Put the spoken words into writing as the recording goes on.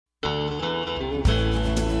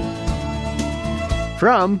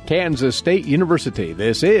From Kansas State University,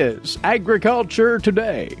 this is Agriculture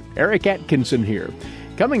Today. Eric Atkinson here.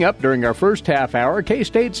 Coming up during our first half hour,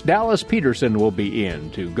 K-State's Dallas Peterson will be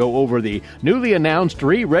in to go over the newly announced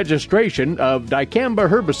re-registration of dicamba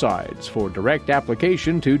herbicides for direct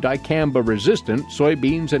application to dicamba-resistant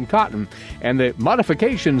soybeans and cotton, and the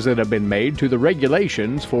modifications that have been made to the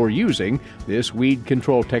regulations for using this weed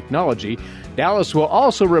control technology. Dallas will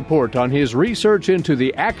also report on his research into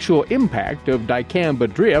the actual impact of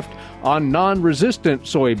dicamba drift on non-resistant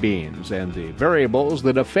soybeans and the variables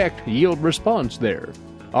that affect yield response there.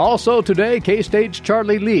 Also today, K-State's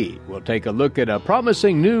Charlie Lee will take a look at a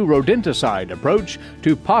promising new rodenticide approach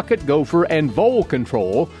to pocket gopher and vole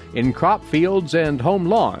control in crop fields and home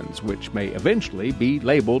lawns, which may eventually be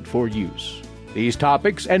labeled for use. These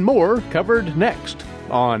topics and more covered next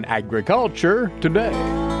on Agriculture Today.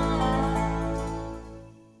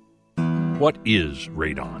 What is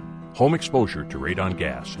radon? Home exposure to radon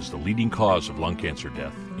gas is the leading cause of lung cancer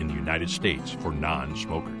death in the United States for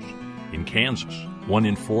non-smokers. In Kansas, 1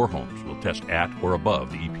 in 4 homes will test at or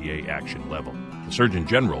above the EPA action level. The Surgeon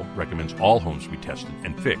General recommends all homes be tested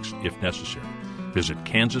and fixed if necessary. Visit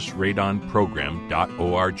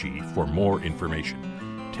kansasradonprogram.org for more information.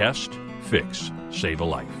 Test, fix, save a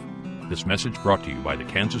life. This message brought to you by the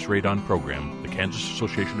Kansas Radon Program, the Kansas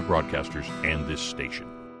Association of Broadcasters, and this station.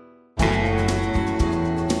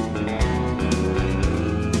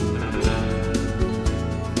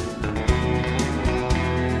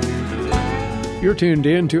 You're tuned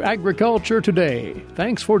in to Agriculture Today.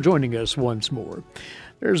 Thanks for joining us once more.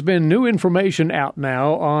 There's been new information out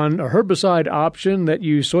now on a herbicide option that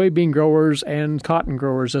you soybean growers and cotton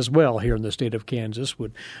growers as well here in the state of Kansas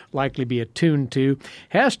would likely be attuned to.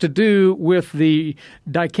 Has to do with the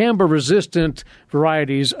dicamba-resistant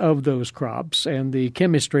varieties of those crops and the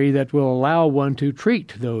chemistry that will allow one to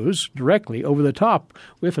treat those directly over the top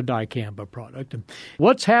with a dicamba product.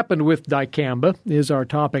 What's happened with dicamba is our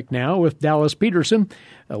topic now with Dallas Peterson,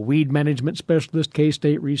 a weed management specialist,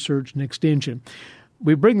 K-State Research and Extension.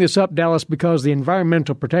 We bring this up, Dallas, because the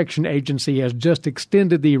Environmental Protection Agency has just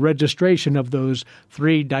extended the registration of those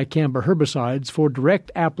 3 dicamba herbicides for direct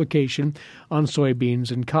application on soybeans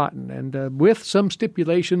and cotton, and with some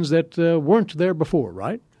stipulations that weren't there before,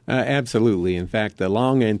 right? Absolutely. In fact, the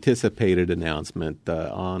long-anticipated announcement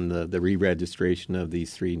on the re-registration of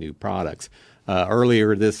these 3 new products.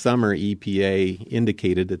 Earlier this summer, EPA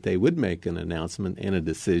indicated that they would make an announcement and a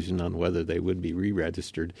decision on whether they would be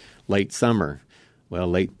re-registered late summer. Well,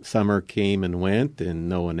 late summer came and went and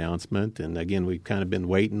no announcement. And again, we've kind of been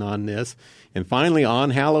waiting on this. And finally,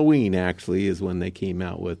 on Halloween, actually, is when they came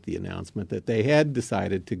out with the announcement that they had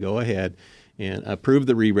decided to go ahead and approve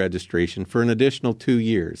the re-registration for an additional 2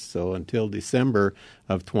 years, so until December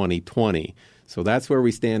of 2020. So that's where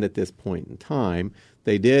we stand at this point in time.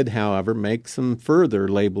 They did, however, make some further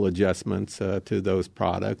label adjustments to those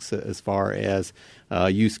products as far as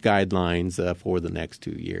use guidelines for the next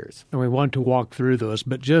 2 years. And we want to walk through those,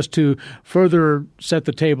 but just to further set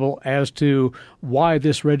the table as to why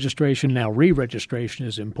this registration, now re-registration,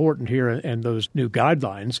 is important here and those new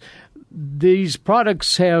guidelines. These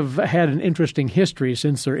products have had an interesting history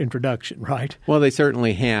since their introduction, right? Well, they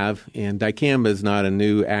certainly have, and dicamba is not a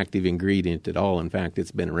new active ingredient at all. In fact, it's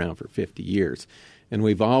been around for 50 years. And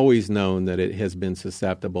we've always known that it has been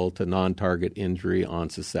susceptible to non-target injury on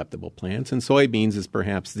susceptible plants. And soybeans is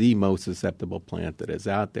perhaps the most susceptible plant that is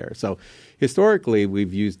out there. So historically,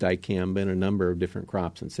 we've used dicamba in a number of different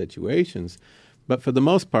crops and situations. But for the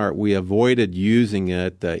most part, we avoided using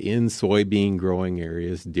it in soybean growing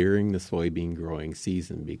areas during the soybean growing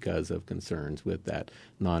season because of concerns with that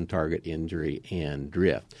non-target injury and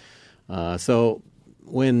drift. So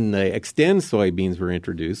when the Xtend soybeans were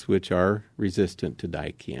introduced, which are resistant to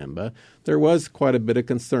dicamba, there was quite a bit of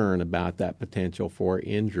concern about that potential for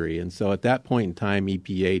injury. And so at that point in time,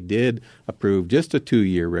 EPA did approve just a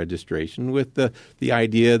 2-year registration with the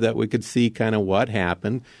idea that we could see kind of what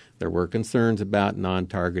happened. There were concerns about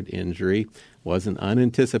non-target injury. Wasn't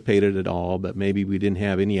unanticipated at all, but maybe we didn't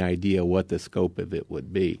have any idea what the scope of it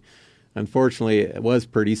would be. Unfortunately, it was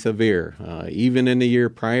pretty severe. Even in the year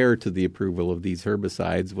prior to the approval of these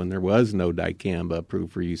herbicides, when there was no dicamba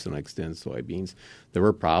approved for use on Xtend soybeans, there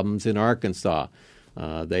were problems in Arkansas.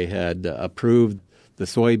 They had approved the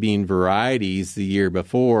soybean varieties the year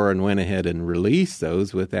before and went ahead and released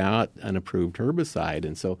those without an approved herbicide.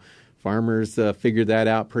 And so Farmers figured that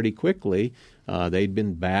out pretty quickly. They'd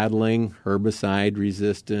been battling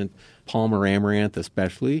herbicide-resistant Palmer amaranth,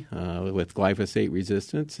 especially with glyphosate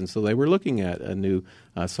resistance, and so they were looking at a new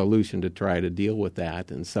solution to try to deal with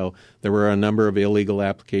that. And so there were a number of illegal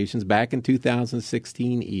applications back in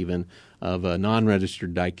 2016 even of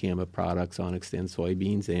non-registered dicamba products on Xtend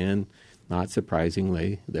soybeans, and not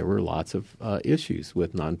surprisingly, there were lots of issues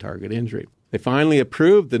with non-target injury. They finally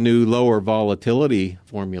approved the new lower volatility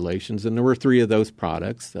formulations, and there were 3 of those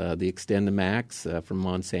products, the Xtend from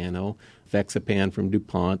Monsanto, Fexapan from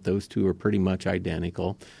DuPont, those 2 are pretty much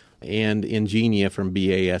identical, and Ingenia from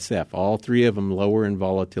BASF. All 3 of them lower in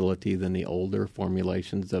volatility than the older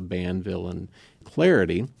formulations of Banville and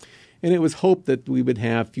Clarity. And it was hoped that we would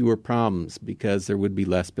have fewer problems because there would be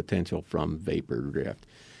less potential from vapor drift.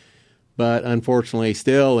 But unfortunately,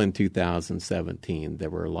 still in 2017, there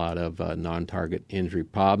were a lot of non-target injury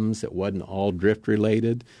problems. It wasn't all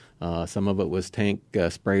drift-related. Some of it was tank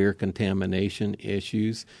sprayer contamination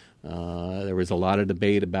issues. There was a lot of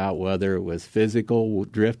debate about whether it was physical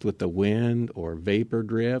drift with the wind or vapor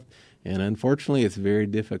drift, and unfortunately, it's very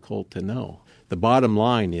difficult to know. The bottom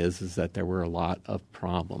line is that there were a lot of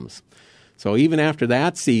problems. So even after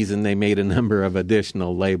that season, they made a number of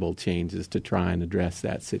additional label changes to try and address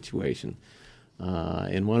that situation.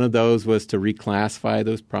 And one of those was to reclassify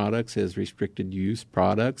those products as restricted use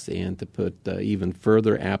products and to put even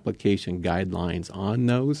further application guidelines on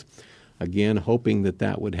those, again, hoping that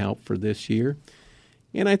that would help for this year.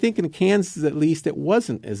 And I think in Kansas, at least, it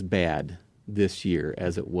wasn't as bad this year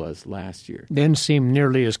as it was last year. Didn't seem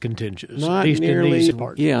nearly as contentious, at least in these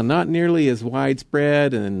parts. Yeah, not nearly as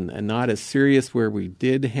widespread and not as serious where we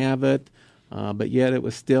did have it, but yet it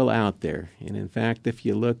was still out there. And in fact, if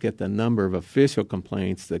you look at the number of official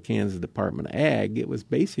complaints to the Kansas Department of Ag, it was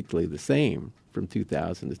basically the same from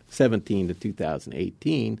 2017 to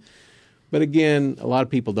 2018. But again, a lot of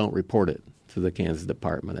people don't report it to the Kansas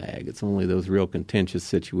Department of Ag. It's only those real contentious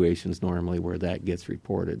situations normally where that gets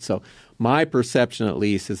reported. So my perception, at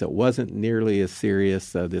least, is it wasn't nearly as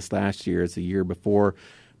serious this last year as the year before,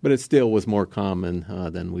 but it still was more common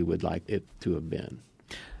than we would like it to have been.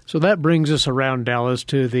 So that brings us around, Dallas,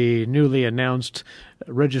 to the newly announced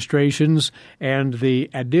registrations and the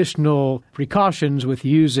additional precautions with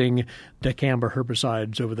using dicamba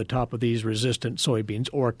herbicides over the top of these resistant soybeans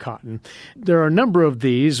or cotton. There are a number of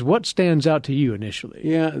these. What stands out to you initially?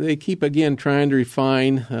 Yeah, they keep, again, trying to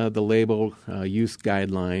refine the label use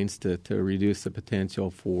guidelines to reduce the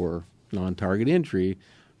potential for non-target injury.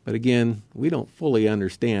 But again, we don't fully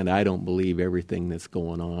understand, I don't believe, everything that's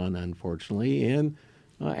going on, unfortunately, and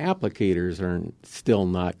applicators are still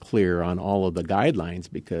not clear on all of the guidelines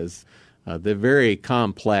because they're very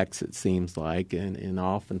complex, it seems like, and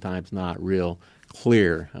oftentimes not real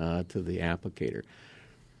clear to the applicator.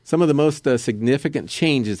 Some of the most significant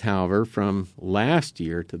changes, however, from last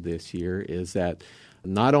year to this year is that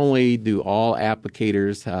not only do all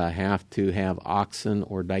applicators have to have auxin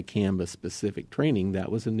or dicamba-specific training,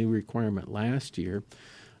 that was a new requirement last year,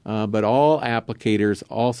 but all applicators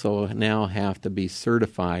also now have to be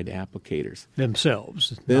certified applicators.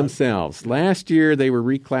 Themselves. Last year, they were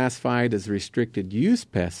reclassified as restricted use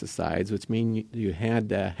pesticides, which means you had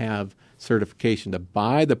to have certification to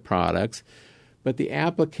buy the products, but the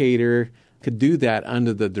applicator could do that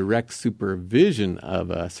under the direct supervision of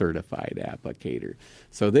a certified applicator.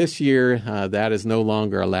 So this year, that is no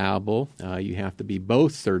longer allowable. You have to be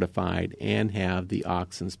both certified and have the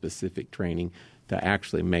auxin-specific training to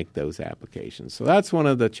actually make those applications. So that's one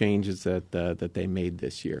of the changes that they made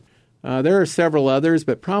this year. There are several others,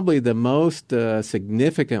 but probably the most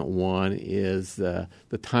significant one is the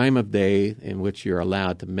time of day in which you're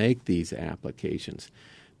allowed to make these applications.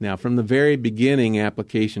 Now, from the very beginning,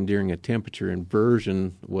 application during a temperature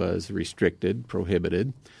inversion was restricted,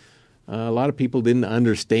 prohibited. A lot of people didn't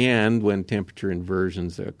understand when temperature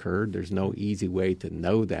inversions occurred. There's no easy way to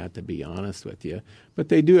know that, to be honest with you. But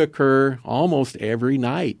they do occur almost every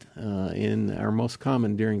night and are most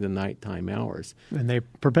common during the nighttime hours. And they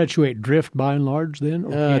perpetuate drift by and large then?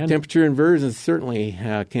 Temperature inversions certainly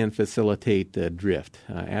can facilitate drift,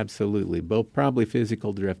 absolutely. Both probably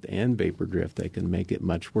physical drift and vapor drift. They can make it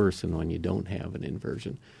much worse than when you don't have an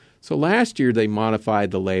inversion. So last year they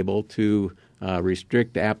modified the label to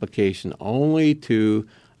restrict application only to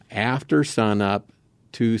after sunup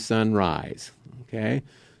to sunrise. Okay,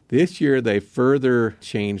 this year they further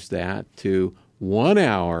changed that to 1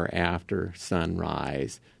 hour after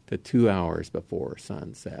sunrise to 2 hours before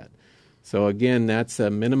sunset. So again, that's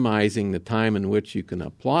minimizing the time in which you can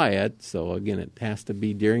apply it. So again, it has to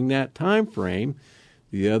be during that time frame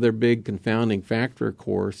The other big confounding factor, of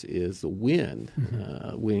course, is the wind.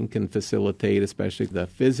 Wind can facilitate especially the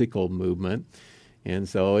physical movement. And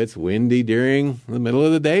so it's windy during the middle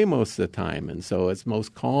of the day most of the time. And so it's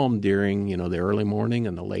most calm during, the early morning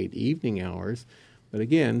and the late evening hours. But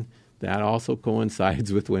again, that also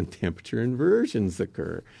coincides with when temperature inversions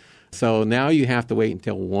occur. So now you have to wait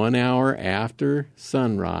until 1 hour after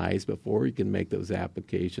sunrise before you can make those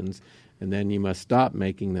applications. And then you must stop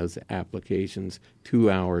making those applications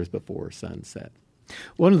 2 hours before sunset.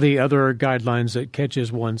 One of the other guidelines that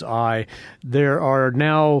catches one's eye, there are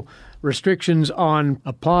now restrictions on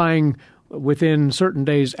applying within certain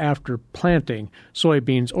days after planting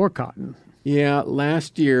soybeans or cotton. Yeah,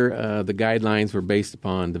 last year the guidelines were based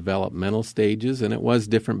upon developmental stages, and it was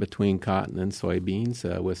different between cotton and soybeans.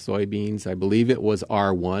 With soybeans, I believe it was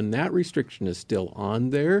R1. That restriction is still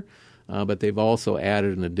on there, but they've also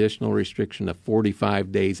added an additional restriction of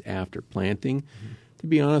 45 days after planting. To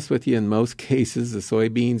be honest with you, in most cases, the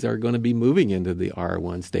soybeans are going to be moving into the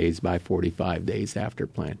R1 stage by 45 days after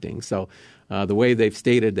planting. So the way they've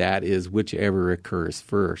stated that is whichever occurs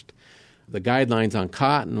first. The guidelines on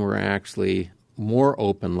cotton were actually more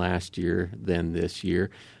open last year than this year.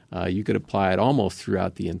 You could apply it almost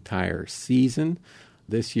throughout the entire season.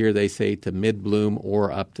 This year they say to mid-bloom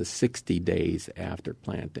or up to 60 days after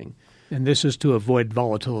planting. And this is to avoid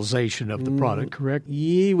volatilization of the product, correct?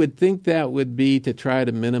 You would think that would be to try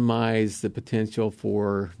to minimize the potential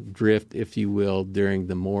for drift, if you will, during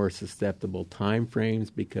the more susceptible time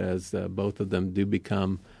frames, because both of them do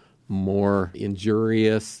become more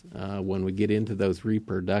injurious when we get into those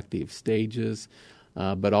reproductive stages.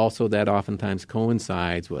 But also that oftentimes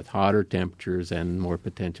coincides with hotter temperatures and more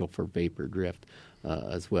potential for vapor drift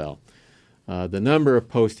as well. The number of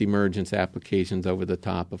post-emergence applications over the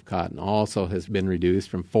top of cotton also has been reduced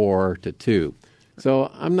from 4 to 2.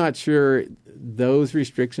 So I'm not sure those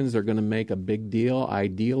restrictions are going to make a big deal.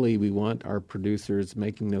 Ideally, we want our producers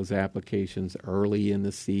making those applications early in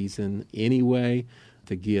the season anyway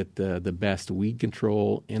to get the best weed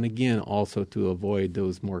control, and again, also to avoid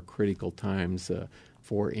those more critical times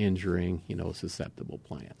for injuring, susceptible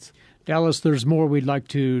plants. Dallas, there's more we'd like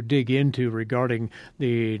to dig into regarding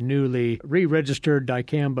the newly re-registered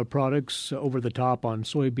dicamba products over the top on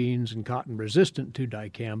soybeans and cotton resistant to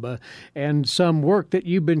dicamba, and some work that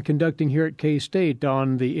you've been conducting here at K-State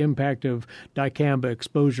on the impact of dicamba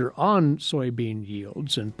exposure on soybean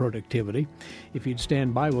yields and productivity. If you'd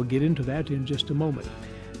stand by, we'll get into that in just a moment.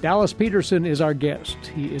 Dallas Peterson is our guest.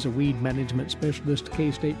 He is a weed management specialist at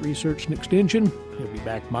K-State Research and Extension. He'll be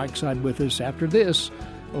back mic side with us after this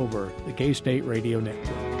over the K-State Radio Network.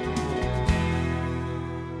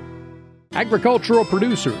 Agricultural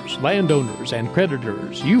producers, landowners, and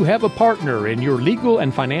creditors, you have a partner in your legal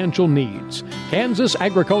and financial needs. Kansas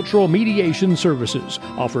Agricultural Mediation Services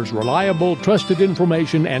offers reliable, trusted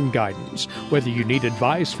information and guidance. Whether you need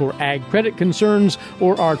advice for ag credit concerns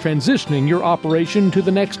or are transitioning your operation to the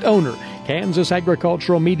next owner, Kansas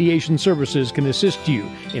Agricultural Mediation Services can assist you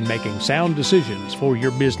in making sound decisions for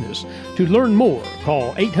your business. To learn more,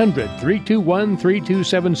 call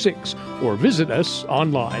 800-321-3276 or visit us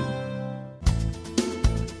online.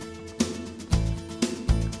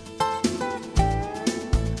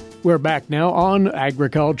 We're back now on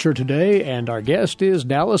Agriculture Today, and our guest is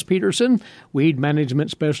Dallas Peterson, Weed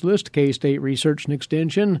Management Specialist, K-State Research and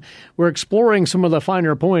Extension. We're exploring some of the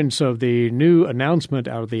finer points of the new announcement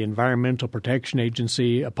out of the Environmental Protection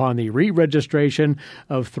Agency upon the re-registration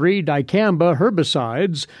of 3 dicamba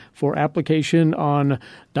herbicides for application on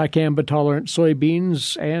dicamba-tolerant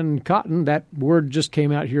soybeans and cotton. That word just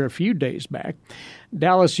came out here a few days back.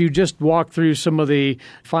 Dallas, you just walked through some of the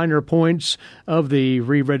finer points of the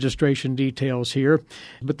re-registration details here,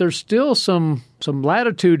 but there's still some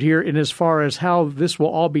latitude here in as far as how this will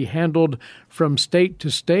all be handled from state to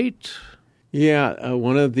state. Yeah,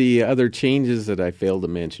 one of the other changes that I failed to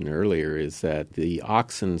mention earlier is that the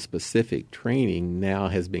oxen-specific training now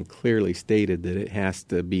has been clearly stated that it has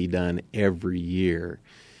to be done every year.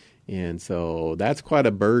 And so that's quite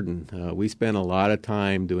a burden. We spent a lot of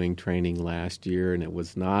time doing training last year, and it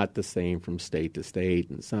was not the same from state to state.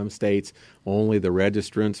 In some states, only the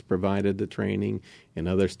registrants provided the training. In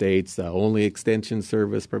other states, only Extension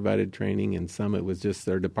Service provided training. In some, it was just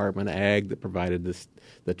their Department of Ag that provided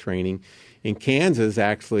the training. In Kansas,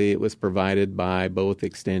 actually, it was provided by both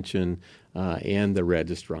Extension and the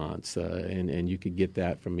registrants, and you could get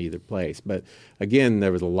that from either place. But again,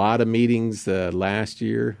 there was a lot of meetings last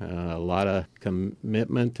year, a lot of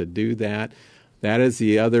commitment to do that. That is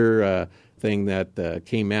the other thing that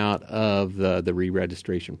came out of the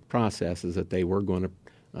re-registration process, is that they were going to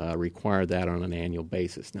require that on an annual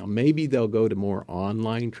basis. Now, maybe they'll go to more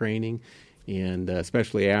online training, and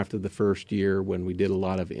especially after the first year when we did a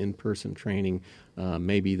lot of in-person training,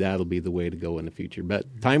 maybe that'll be the way to go in the future. But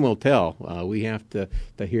time will tell. We have to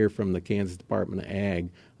hear from the Kansas Department of Ag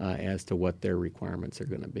as to what their requirements are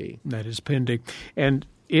going to be. That is pending. And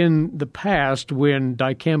in the past, when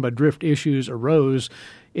dicamba drift issues arose,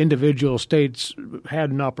 individual states had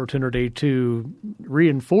an opportunity to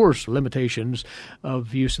reinforce limitations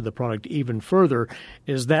of use of the product even further.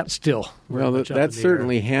 Is that still? Well, that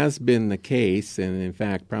certainly has been the case. And in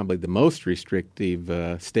fact, probably the most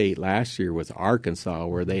restrictive state last year was Arkansas,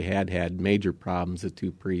 where they had major problems the 2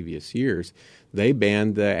 previous years. They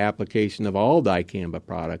banned the application of all dicamba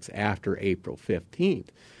products after April 15th.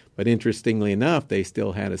 But interestingly enough, they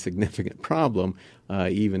still had a significant problem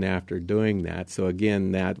even after doing that. So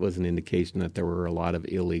again, that was an indication that there were a lot of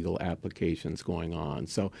illegal applications going on.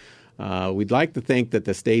 So we'd like to think that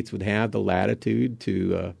the states would have the latitude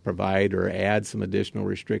to provide or add some additional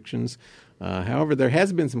restrictions. However, there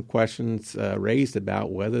has been some questions raised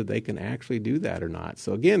about whether they can actually do that or not.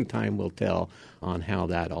 So again, time will tell on how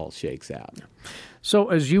that all shakes out. So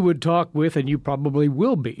as you would talk with, and you probably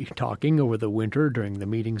will be talking over the winter during the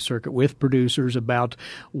meeting circuit with producers about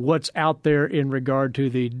what's out there in regard to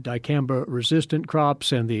the dicamba-resistant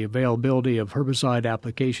crops and the availability of herbicide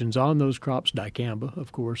applications on those crops, dicamba,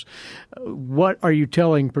 of course, what are you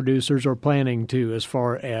telling producers or planning to as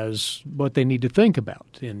far as what they need to think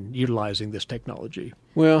about in utilizing this technology?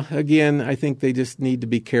 Well, again, I think they just need to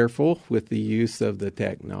be careful with the use of the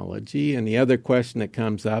technology. And the other question that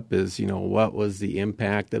comes up is, what was the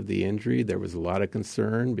impact of the injury? There was a lot of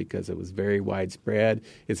concern because it was very widespread.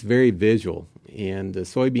 It's very visual. And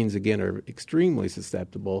soybeans, again, are extremely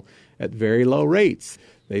susceptible at very low rates.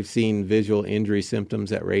 They've seen visual injury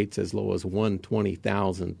symptoms at rates as low as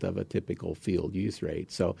 1/20,000th of a typical field use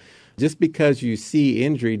rate. So just because you see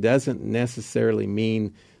injury doesn't necessarily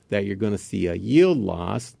mean that you're going to see a yield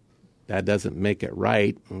loss. That doesn't make it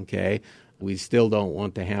right, okay? We still don't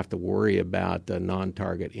want to have to worry about a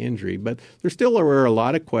non-target injury, but there still were a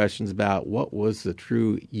lot of questions about what was the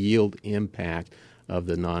true yield impact of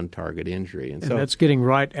the non-target injury. And so that's getting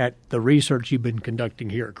right at the research you've been conducting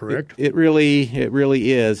here, correct? It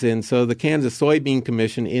really is. And so the Kansas Soybean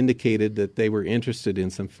Commission indicated that they were interested in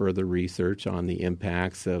some further research on the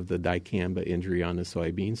impacts of the dicamba injury on the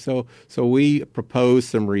soybeans. So we proposed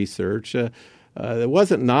some research. It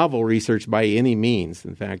wasn't novel research by any means.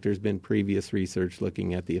 In fact, there's been previous research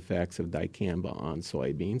looking at the effects of dicamba on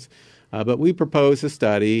soybeans. But we proposed a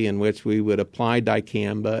study in which we would apply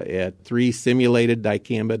dicamba at 3 simulated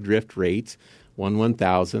dicamba drift rates,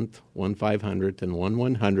 1/1000th, 1/500th, and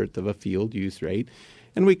 1/100th of a field use rate.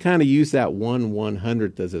 And we kind of use that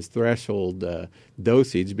 1/100th as a threshold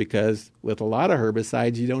dosage because with a lot of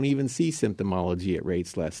herbicides, you don't even see symptomology at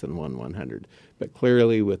rates less than 1/100th. But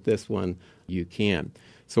clearly with this one, you can.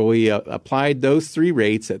 So we applied those 3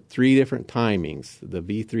 rates at 3 different timings, the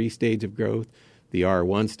V3 stage of growth, the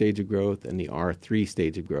R1 stage of growth, and the R3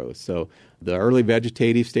 stage of growth. So the early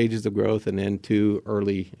vegetative stages of growth and then 2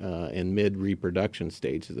 early and mid-reproduction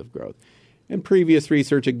stages of growth. And previous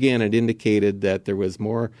research, again, had indicated that there was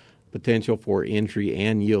more potential for injury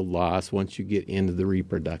and yield loss once you get into the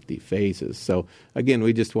reproductive phases. So, again,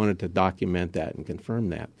 we just wanted to document that and confirm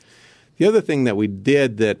that. The other thing that we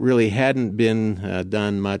did that really hadn't been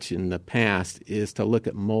done much in the past is to look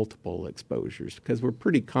at multiple exposures because we're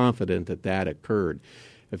pretty confident that that occurred.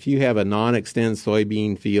 If you have a non-extend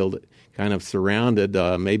soybean field kind of surrounded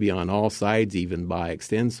maybe on all sides even by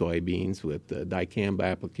extend soybeans with dicamba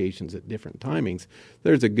applications at different timings,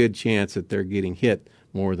 there's a good chance that they're getting hit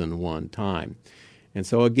more than one time. And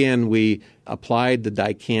so, again, we applied the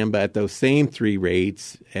dicamba at those same 3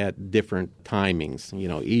 rates at different timings,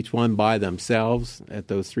 each one by themselves at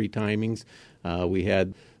those 3 timings. We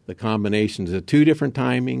had the combinations of 2 different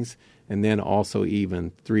timings and then also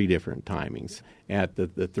even 3 different timings at the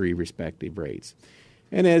 3 respective rates.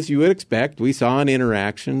 And as you would expect, we saw an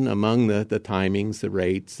interaction among the timings, the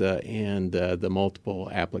rates, and the multiple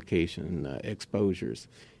application exposures.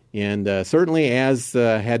 And certainly, as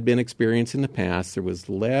had been experienced in the past, there was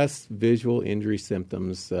less visual injury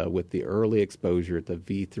symptoms with the early exposure at the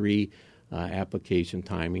V3 application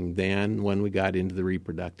timing than when we got into the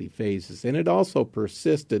reproductive phases. And it also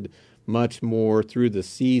persisted much more through the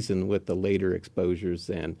season with the later exposures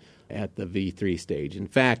than at the V3 stage. In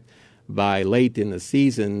fact, by late in the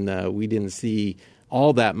season, we didn't see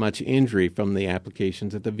all that much injury from the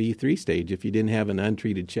applications at the V3 stage. If you didn't have an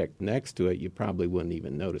untreated check next to it, you probably wouldn't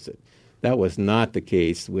even notice it. That was not the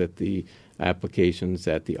case with the applications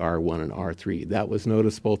at the R1 and R3. That was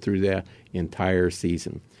noticeable through the entire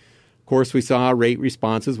season. Of course, we saw a rate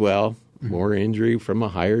response as well, more injury from a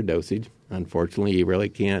higher dosage. Unfortunately, you really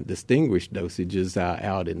can't distinguish dosages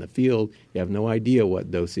out in the field. You have no idea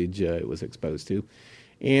what dosage it was exposed to.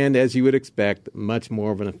 And as you would expect, much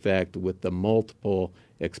more of an effect with the multiple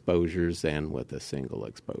exposures than with a single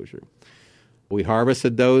exposure. We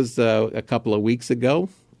harvested those a couple of weeks ago.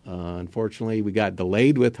 Unfortunately, we got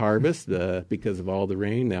delayed with harvest because of all the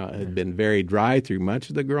rain. Now, it had been very dry through much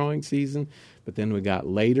of the growing season, but then we got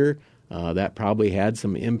later. That probably had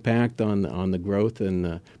some impact on the growth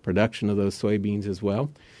and production of those soybeans as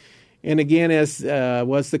well. And again, as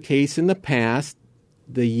was the case in the past,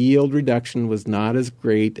 the yield reduction was not as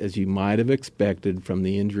great as you might have expected from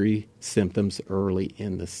the injury symptoms early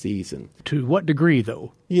in the season. To what degree,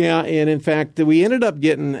 though? Yeah, and in fact, we ended up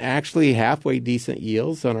getting actually halfway decent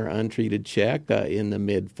yields on our untreated check in the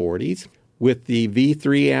mid-40s. With the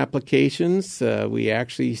V3 applications, we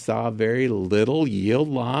actually saw very little yield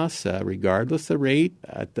loss, regardless of rate,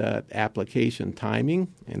 at the application timing,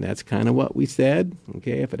 and that's kind of what we said.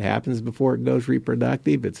 Okay, if it happens before it goes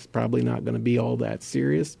reproductive, it's probably not going to be all that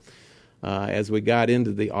serious. As we got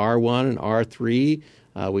into the R1 and R3,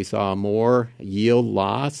 we saw more yield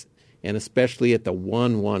loss, and especially at the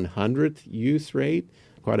 1/100th use rate,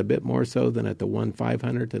 quite a bit more so than at the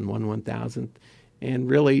 1/500th and 1/1000th.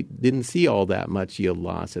 And really didn't see all that much yield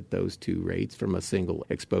loss at those two rates from a single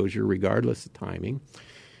exposure, regardless of timing.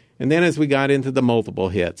 And then as we got into the multiple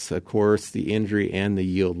hits, of course, the injury and the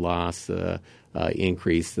yield loss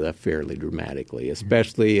increased fairly dramatically,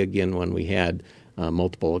 especially, again, when we had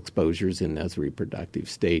multiple exposures in those reproductive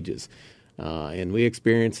stages. And we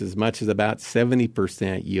experienced as much as about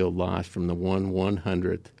 70% yield loss from the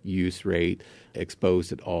 1/100th use rate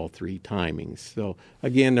exposed at all three timings. So,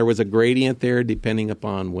 again, there was a gradient there depending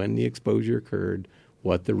upon when the exposure occurred,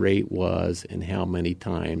 what the rate was, and how many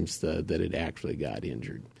times that it actually got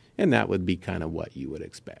injured. And that would be kind of what you would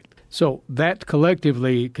expect. So that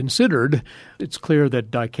collectively considered, it's clear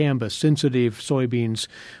that dicamba-sensitive soybeans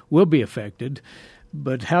will be affected.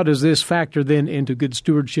 But how does this factor then into good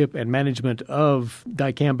stewardship and management of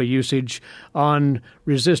dicamba usage on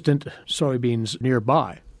resistant soybeans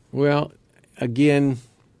nearby? Well, again,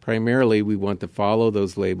 primarily we want to follow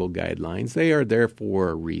those label guidelines. They are there for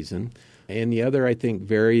a reason. And the other, I think,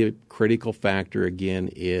 very critical factor, again,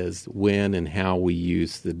 is when and how we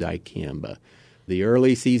use the dicamba. The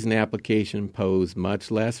early season application posed much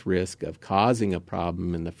less risk of causing a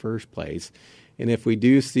problem in the first place. And if we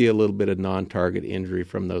do see a little bit of non-target injury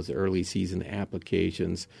from those early season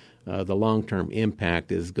applications, the long-term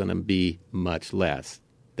impact is going to be much less.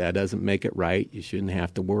 That doesn't make it right. You shouldn't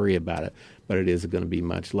have to worry about it, but it is going to be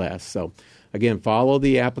much less. So, again, follow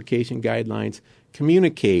the application guidelines.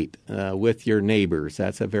 Communicate with your neighbors.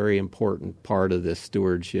 That's a very important part of this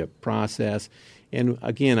stewardship process. And,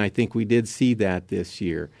 again, I think we did see that this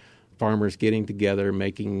year. Farmers getting together,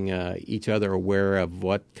 making each other aware of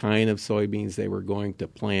what kind of soybeans they were going to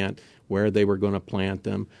plant, where they were going to plant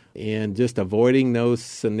them, and just avoiding those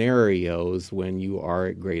scenarios when you are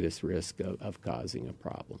at greatest risk of causing a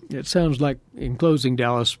problem. It sounds like, in closing,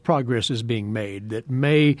 Dallas, progress is being made that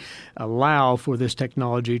may allow for this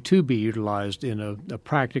technology to be utilized in a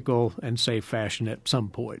practical and safe fashion at some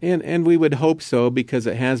point. And we would hope so, because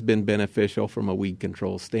it has been beneficial from a weed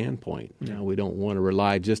control standpoint. Yeah. Now, we don't want to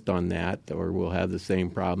rely just on that, or we'll have the same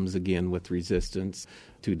problems again with resistance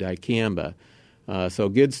to dicamba. So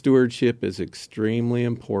good stewardship is extremely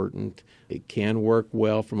important. It can work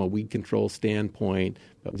well from a weed control standpoint,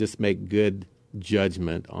 but just make good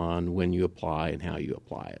judgment on when you apply and how you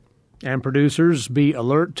apply it. And producers, be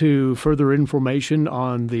alert to further information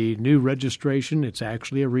on the new registration. It's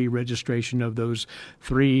actually a re-registration of those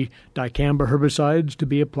 3 dicamba herbicides to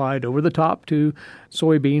be applied over the top to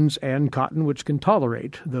soybeans and cotton, which can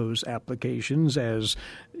tolerate those applications as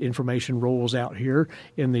information rolls out here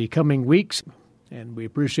in the coming weeks. And we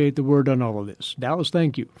appreciate the word on all of this. Dallas,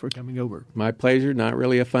 thank you for coming over. My pleasure. Not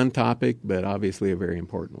really a fun topic, but obviously a very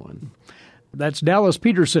important one. That's Dallas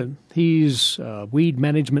Peterson. He's a weed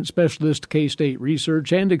management specialist, K-State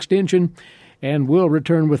Research and Extension, and we'll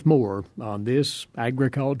return with more on this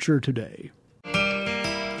Agriculture Today.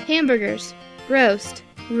 Hamburgers, roast,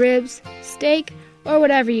 ribs, steak, or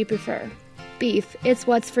whatever you prefer. Beef, it's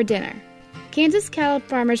what's for dinner. Kansas cattle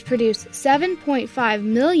farmers produce 7.5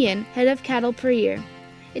 million head of cattle per year.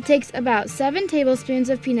 It takes about 7 tablespoons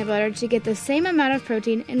of peanut butter to get the same amount of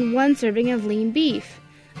protein in 1 serving of lean beef.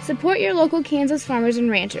 Support your local Kansas farmers and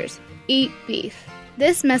ranchers. Eat beef.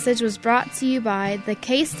 This message was brought to you by the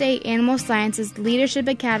K-State Animal Sciences Leadership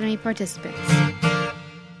Academy participants.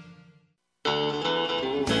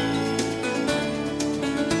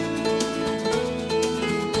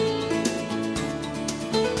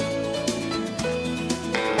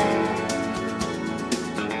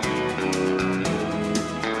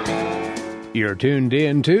 You're tuned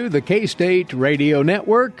in to the K-State Radio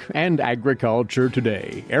Network and Agriculture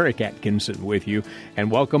Today. Eric Atkinson with you,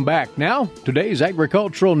 and welcome back. Now, today's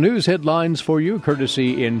agricultural news headlines for you,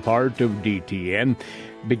 courtesy in part of DTN.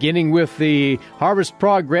 Beginning with the harvest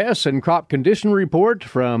progress and crop condition report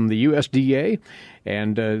from the USDA.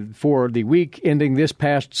 And for the week ending this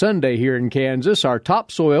past Sunday here in Kansas, our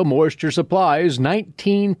topsoil moisture supplies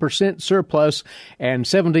 19% surplus and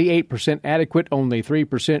 78% adequate, only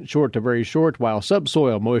 3% short to very short, while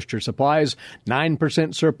subsoil moisture supplies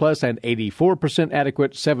 9% surplus and 84%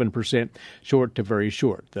 adequate, 7% short to very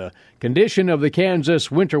short. The condition of the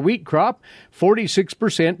Kansas winter wheat crop,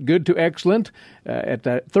 46% good to excellent, at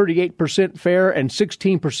 38% fair and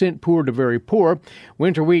 16% poor to very poor.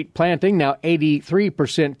 Winter wheat planting now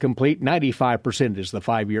 83% complete, 95% is the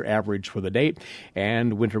 5-year average for the date.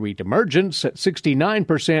 And winter wheat emergence at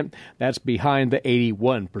 69%, that's behind the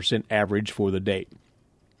 81% average for the date.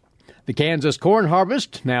 The Kansas corn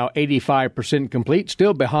harvest, now 85% complete,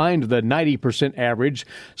 still behind the 90% average.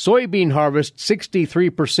 Soybean harvest,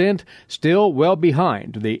 63%, still well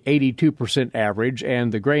behind the 82% average.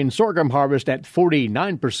 And the grain sorghum harvest at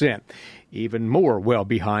 49%, even more well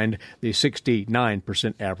behind the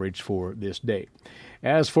 69% average for this date.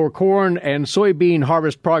 As for corn and soybean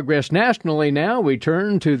harvest progress nationally now, we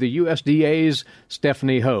turn to the USDA's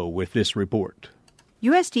Stephanie Ho with this report.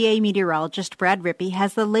 USDA meteorologist Brad Rippey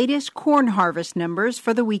has the latest corn harvest numbers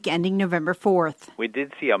for the week ending November 4th. We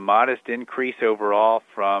did see a modest increase overall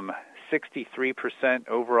from 63%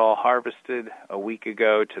 overall harvested a week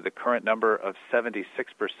ago to the current number of 76%.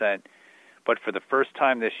 But for the first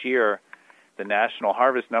time this year, the national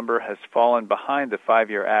harvest number has fallen behind the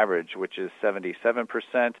 5-year average, which is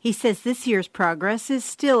 77%. He says this year's progress is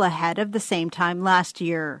still ahead of the same time last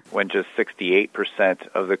year, when just 68%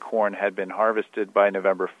 of the corn had been harvested by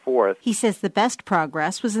November 4th. He says the best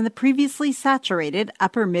progress was in the previously saturated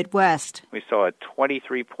upper Midwest. We saw a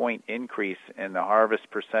 23-point increase in the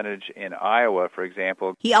harvest percentage in Iowa, for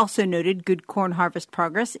example. He also noted good corn harvest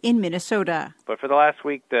progress in Minnesota. But for the last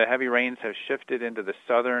week, the heavy rains have shifted into the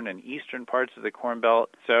southern and eastern parts of the Corn Belt,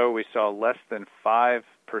 so we saw less than 5%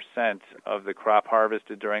 of the crop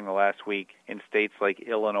harvested during the last week in states like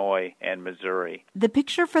Illinois and Missouri. The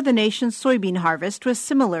picture for the nation's soybean harvest was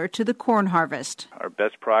similar to the corn harvest. Our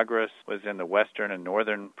best progress was in the western and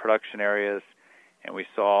northern production areas, and we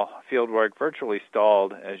saw fieldwork virtually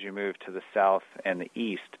stalled as you moved to the south and the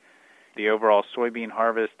east. The overall soybean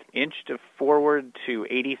harvest inched forward to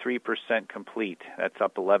 83% complete. That's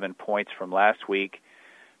up 11 points from last week.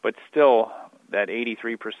 But still, that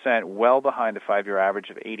 83% well behind the 5-year average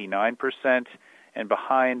of 89% and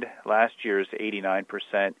behind last year's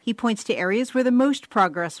 89%. He points to areas where the most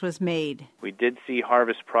progress was made. We did see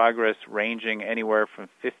harvest progress ranging anywhere from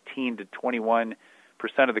 15 to 21%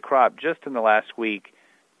 of the crop just in the last week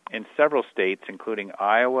in several states, including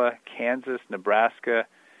Iowa, Kansas, Nebraska,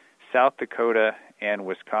 South Dakota, and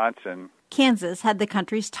Wisconsin. Kansas had the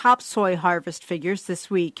country's top soy harvest figures this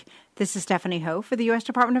week. This is Stephanie Ho for the U.S.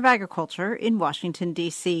 Department of Agriculture in Washington,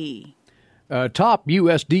 D.C. A top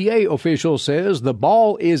USDA official says the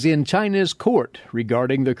ball is in China's court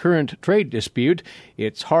regarding the current trade dispute.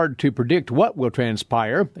 It's hard to predict what will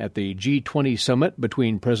transpire at the G20 summit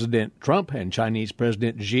between President Trump and Chinese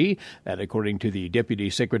President Xi. That, according to the Deputy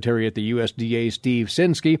Secretary at the USDA, Steve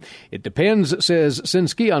Sinskey. It depends, says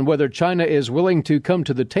Sinskey, on whether China is willing to come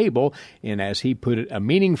to the table in, as he put it, a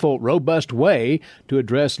meaningful, robust way to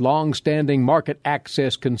address long-standing market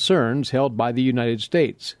access concerns held by the United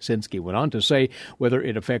States. Sinskey went on to say whether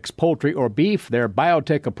it affects poultry or beef, their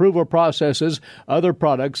biotech approval processes, other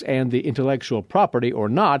products, and the intellectual property or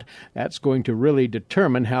not, that's going to really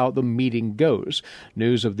determine how the meeting goes.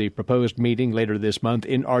 News of the proposed meeting later this month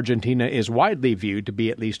in Argentina is widely viewed to be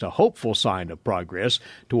at least a hopeful sign of progress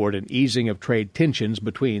toward an easing of trade tensions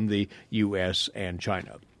between the U.S. and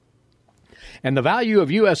China. And the value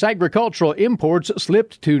of U.S. agricultural imports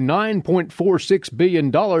slipped to $9.46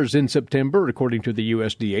 billion in September, according to the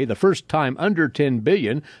USDA, the first time under $10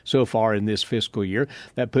 billion so far in this fiscal year.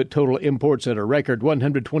 That put total imports at a record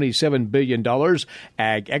 $127 billion.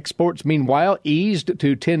 Ag exports, meanwhile, eased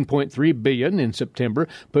to $10.3 billion in September,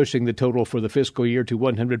 pushing the total for the fiscal year to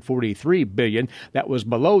 $143 billion. That was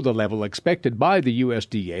below the level expected by the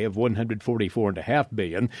USDA of $144.5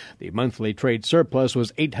 billion. The monthly trade surplus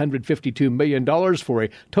was $852 $2.2 million for a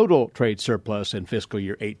total trade surplus in fiscal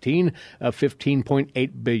year 18 of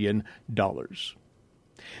 $15.8 billion.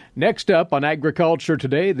 Next up on Agriculture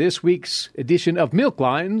Today, this week's edition of Milk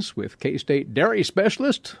Lines with K-State dairy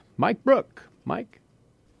specialist Mike Brook. Mike?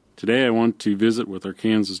 Today I want to visit with our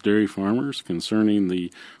Kansas dairy farmers concerning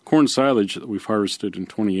the corn silage that we've harvested in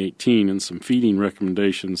 2018 and some feeding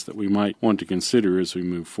recommendations that we might want to consider as we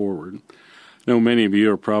move forward. I know many of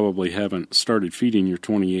you probably haven't started feeding your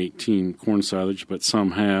 2018 corn silage, but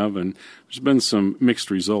some have, and there's been some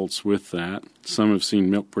mixed results with that. Some have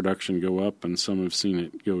seen milk production go up and some have seen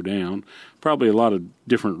it go down. Probably a lot of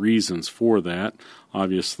different reasons for that.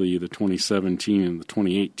 Obviously, the 2017 and the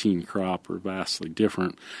 2018 crop are vastly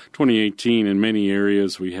different. 2018, in many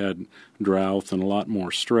areas, we had drought and a lot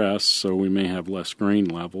more stress, so we may have less grain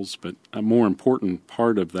levels. But a more important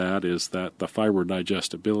part of that is that the fiber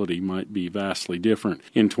digestibility might be vastly different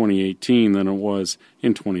in 2018 than it was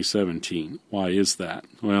in 2017. Why is that?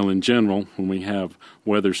 Well, in general, when we have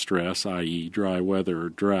weather stress, i.e. dry weather or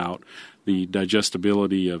drought, the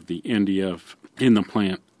digestibility of the NDF in the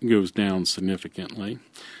plant goes down significantly.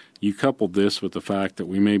 You couple this with the fact that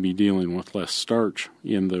we may be dealing with less starch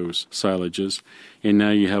in those silages, and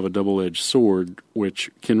now you have a double-edged sword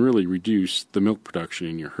which can really reduce the milk production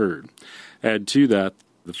in your herd. Add to that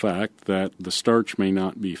the fact that the starch may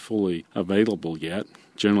not be fully available yet.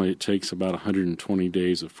 Generally, it takes about 120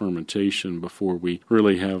 days of fermentation before we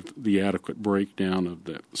really have the adequate breakdown of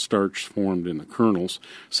the starch formed in the kernels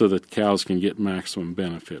so that cows can get maximum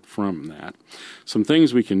benefit from that. Some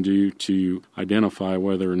things we can do to identify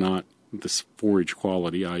whether or not this forage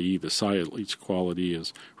quality, i.e. the silage quality,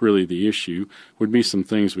 is really the issue would be some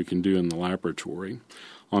things we can do in the laboratory.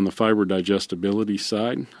 On the fiber digestibility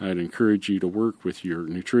side, I'd encourage you to work with your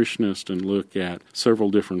nutritionist and look at several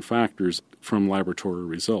different factors from laboratory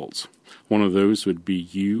results. One of those would be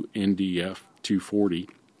NDF 240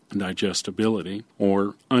 digestibility,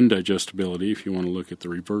 or undigestibility if you want to look at the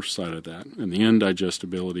reverse side of that. And the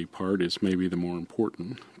undigestibility part is maybe the more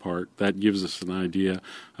important part. That gives us an idea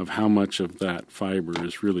of how much of that fiber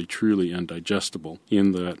is really truly undigestible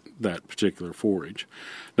in that particular forage.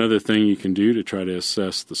 Another thing you can do to try to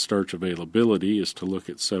assess the starch availability is to look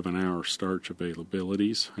at 7-hour starch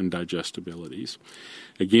availabilities and digestibilities.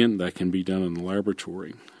 Again, that can be done in the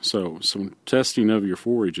laboratory. So some testing of your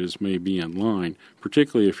forages may be in line,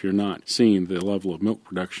 particularly if you're not seeing the level of milk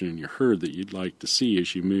production in your herd that you'd like to see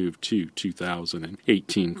as you move to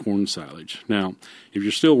 2018 corn silage. Now, if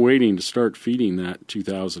you're still waiting to start feeding that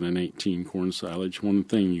 2018 corn silage, one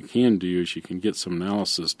thing you can do is you can get some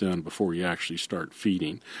analysis done before you actually start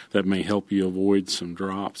feeding. That may help you avoid some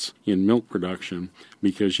drops in milk production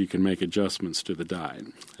because you can make adjustments to the diet.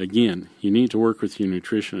 Again, you need to work with your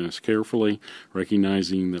nutritionist carefully,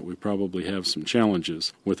 recognizing that we probably have some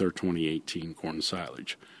challenges with our 2018 corn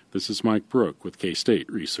silage. This is Mike Brook with K-State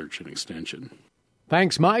Research and Extension.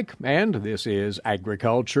 Thanks, Mike, and this is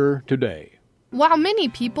Agriculture Today. While many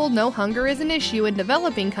people know hunger is an issue in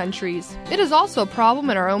developing countries, it is also a problem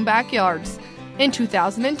in our own backyards. In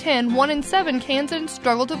 2010, 1 in 7 Kansans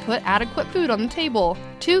struggled to put adequate food on the table.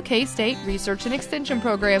 2 K-State Research and Extension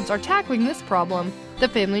programs are tackling this problem. The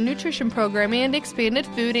Family Nutrition Program and Expanded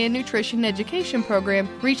Food and Nutrition Education Program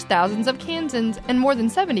reach thousands of Kansans in more than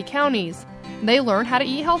 70 counties. They learn how to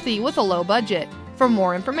eat healthy with a low budget. For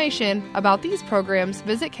more information about these programs,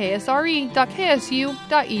 visit ksre.ksu.edu.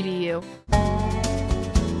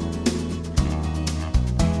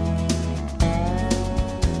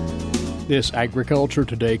 This Agriculture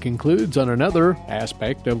Today concludes on another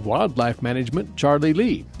aspect of wildlife management. Charlie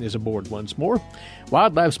Lee is aboard once more,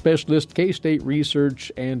 wildlife specialist, K-State Research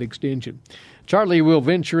and Extension. Charlie will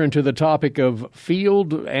venture into the topic of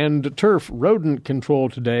field and turf rodent control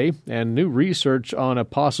today and new research on a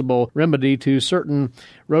possible remedy to certain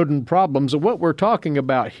rodent problems. And what we're talking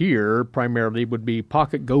about here primarily would be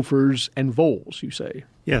pocket gophers and voles, you say?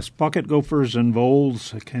 Yes, pocket gophers and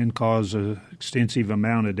voles can cause an extensive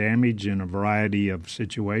amount of damage in a variety of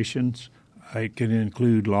situations. It can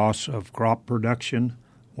include loss of crop production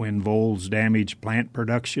when voles damage plant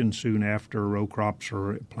production soon after row crops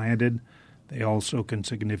are planted. They also can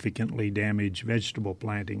significantly damage vegetable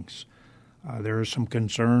plantings. There is some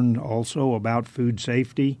concern also about food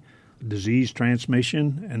safety, disease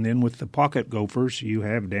transmission, and then with the pocket gophers, you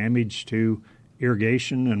have damage to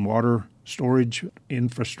irrigation and water storage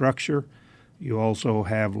infrastructure. You also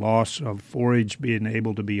have loss of forage being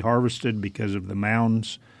able to be harvested because of the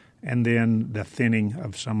mounds, and then the thinning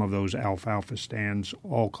of some of those alfalfa stands,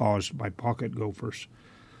 all caused by pocket gophers.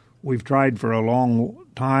 We've tried for a long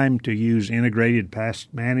time to use integrated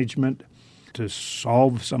pest management to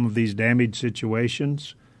solve some of these damage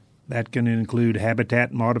situations. That can include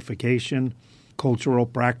habitat modification, cultural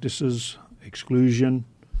practices, exclusion,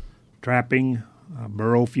 trapping,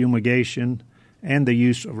 burrow fumigation, and the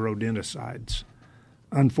use of rodenticides.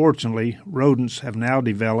 Unfortunately, rodents have now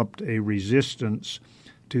developed a resistance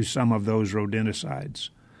to some of those rodenticides.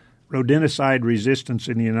 Rodenticide resistance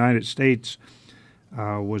in the United States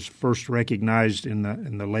was first recognized in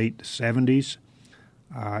the late 70s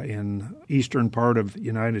in eastern part of the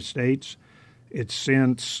United States. It's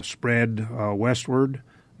since spread westward.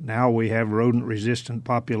 Now we have rodent-resistant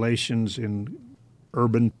populations in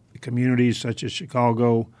urban communities such as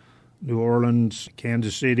Chicago, New Orleans,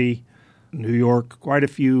 Kansas City, New York, quite a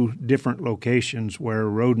few different locations where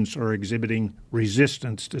rodents are exhibiting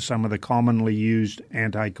resistance to some of the commonly used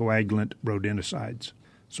anticoagulant rodenticides.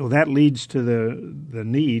 So that leads to the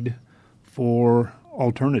need for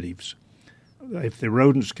alternatives. If the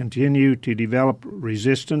rodents continue to develop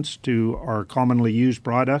resistance to our commonly used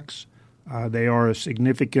products, they are a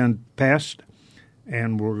significant pest,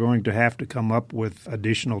 and we're going to have to come up with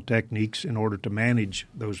additional techniques in order to manage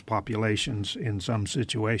those populations in some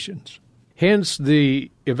situations. Hence, the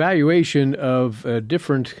evaluation of a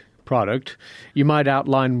different product, you might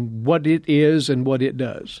outline what it is and what it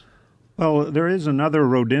does. Well, there is another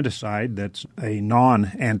rodenticide that's a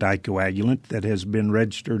non-anticoagulant that has been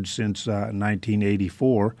registered since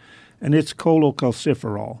 1984, and it's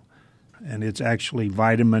cholecalciferol, and it's actually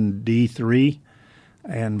vitamin D3,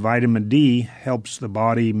 and vitamin D helps the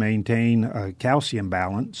body maintain a calcium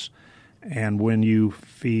balance, and when you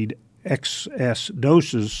feed excess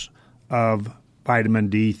doses of vitamin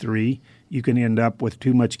D3, you can end up with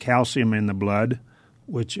too much calcium in the blood,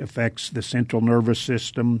 which affects the central nervous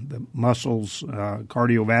system, the muscles,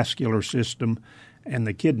 cardiovascular system, and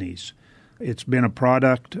the kidneys. It's been a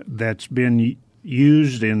product that's been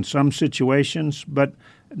used in some situations, but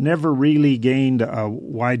never really gained a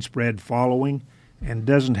widespread following and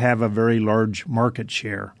doesn't have a very large market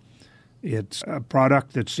share. It's a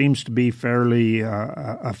product that seems to be fairly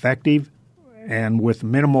effective and with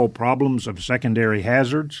minimal problems of secondary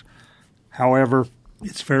hazards. However,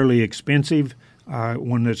 it's fairly expensive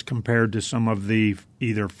when it's compared to some of the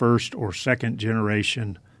either first or second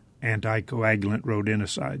generation anticoagulant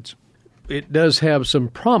rodenticides. It does have some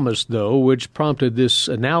promise, though, which prompted this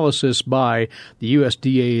analysis by the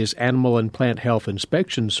USDA's Animal and Plant Health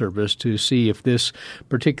Inspection Service to see if this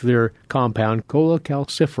particular compound,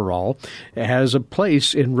 cholecalciferol, has a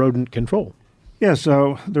place in rodent control. Yeah,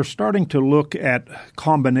 so they're starting to look at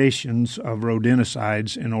combinations of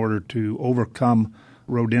rodenticides in order to overcome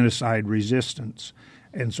rodenticide resistance.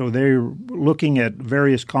 And so they're looking at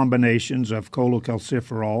various combinations of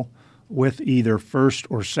cholecalciferol with either first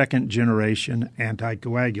or second generation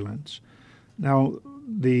anticoagulants. Now,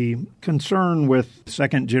 the concern with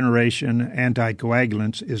second generation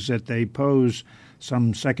anticoagulants is that they pose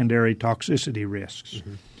some secondary toxicity risks.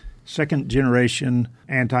 Mm-hmm. Second generation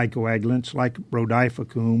anticoagulants like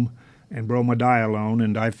rodifocum and bromadiolone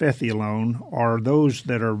and difethialone are those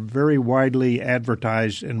that are very widely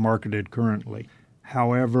advertised and marketed currently.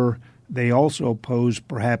 However, they also pose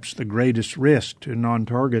perhaps the greatest risk to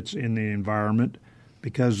non-targets in the environment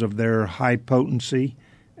because of their high potency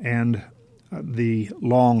and the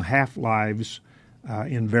long half-lives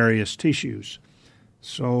in various tissues.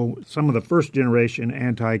 So some of the first-generation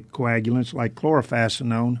anticoagulants like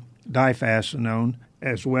chlorphacinone, difecinone,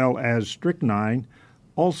 as well as strychnine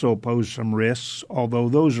also pose some risks, although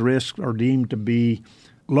those risks are deemed to be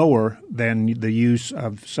lower than the use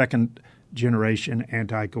of second-generation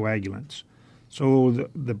anticoagulants. So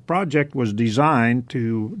the project was designed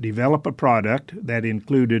to develop a product that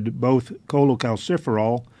included both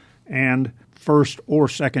cholecalciferol and first- or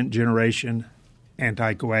second-generation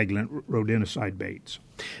anticoagulant rodenticide baits.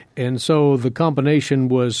 And so the combination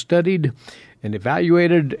was studied and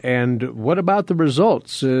evaluated, and what about the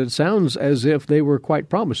results? It sounds as if they were quite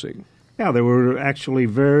promising. Yeah, they were actually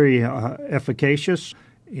very efficacious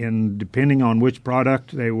in depending on which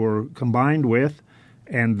product they were combined with,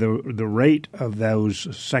 and the rate of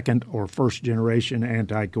those second or first generation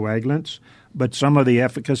anticoagulants. But some of the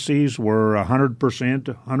efficacies were 100%,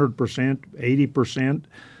 100%, 80%.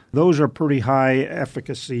 Those are pretty high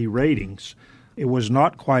efficacy ratings. It was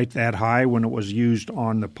not quite that high when it was used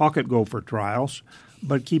on the pocket gopher trials,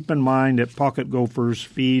 but keep in mind that pocket gophers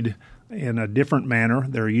feed in a different manner.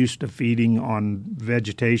 They're used to feeding on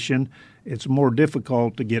vegetation. It's more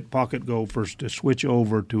difficult to get pocket gophers to switch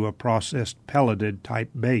over to a processed pelleted type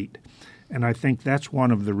bait. And I think that's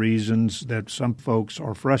one of the reasons that some folks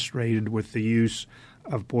are frustrated with the use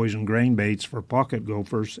of poison grain baits for pocket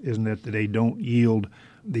gophers, is that they don't yield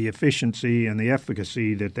the efficiency and the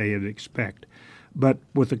efficacy that they'd expect. But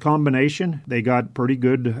with the combination, they got pretty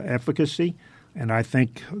good efficacy, and I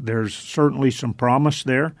think there's certainly some promise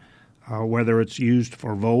there, whether it's used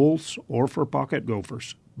for voles or for pocket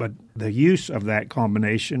gophers. But the use of that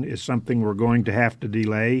combination is something we're going to have to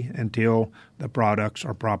delay until the products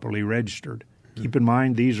are properly registered. Keep in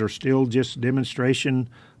mind, these are still just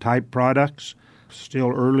demonstration-type products, still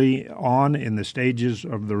early on in the stages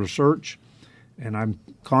of the research, and I'm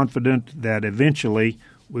confident that eventually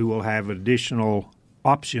we will have additional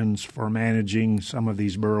options for managing some of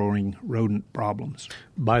these burrowing rodent problems.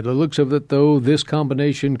 By the looks of it, though, this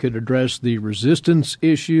combination could address the resistance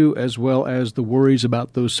issue as well as the worries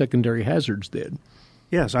about those secondary hazards then.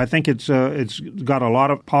 Yes, I think it's got a lot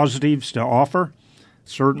of positives to offer.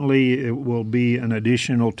 Certainly it will be an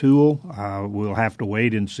additional tool. We'll have to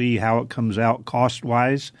wait and see how it comes out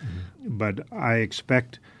cost-wise, but I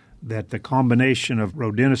expect that the combination of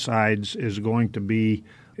rodenticides is going to be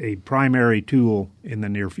a primary tool in the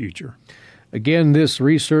near future. Again, this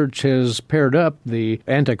research has paired up the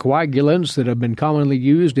anticoagulants that have been commonly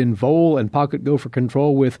used in vole and pocket gopher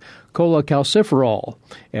control with cholecalciferol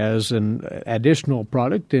as an additional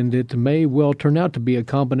product, and it may well turn out to be a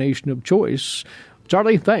combination of choice.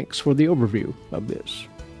 Charlie, thanks for the overview of this.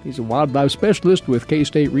 He's a wildlife specialist with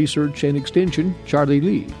K-State Research and Extension, Charlie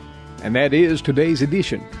Lee. And that is today's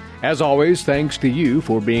edition. As always, thanks to you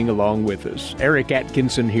for being along with us. Eric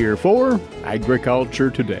Atkinson here for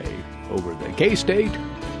Agriculture Today over the K-State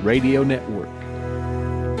Radio Network.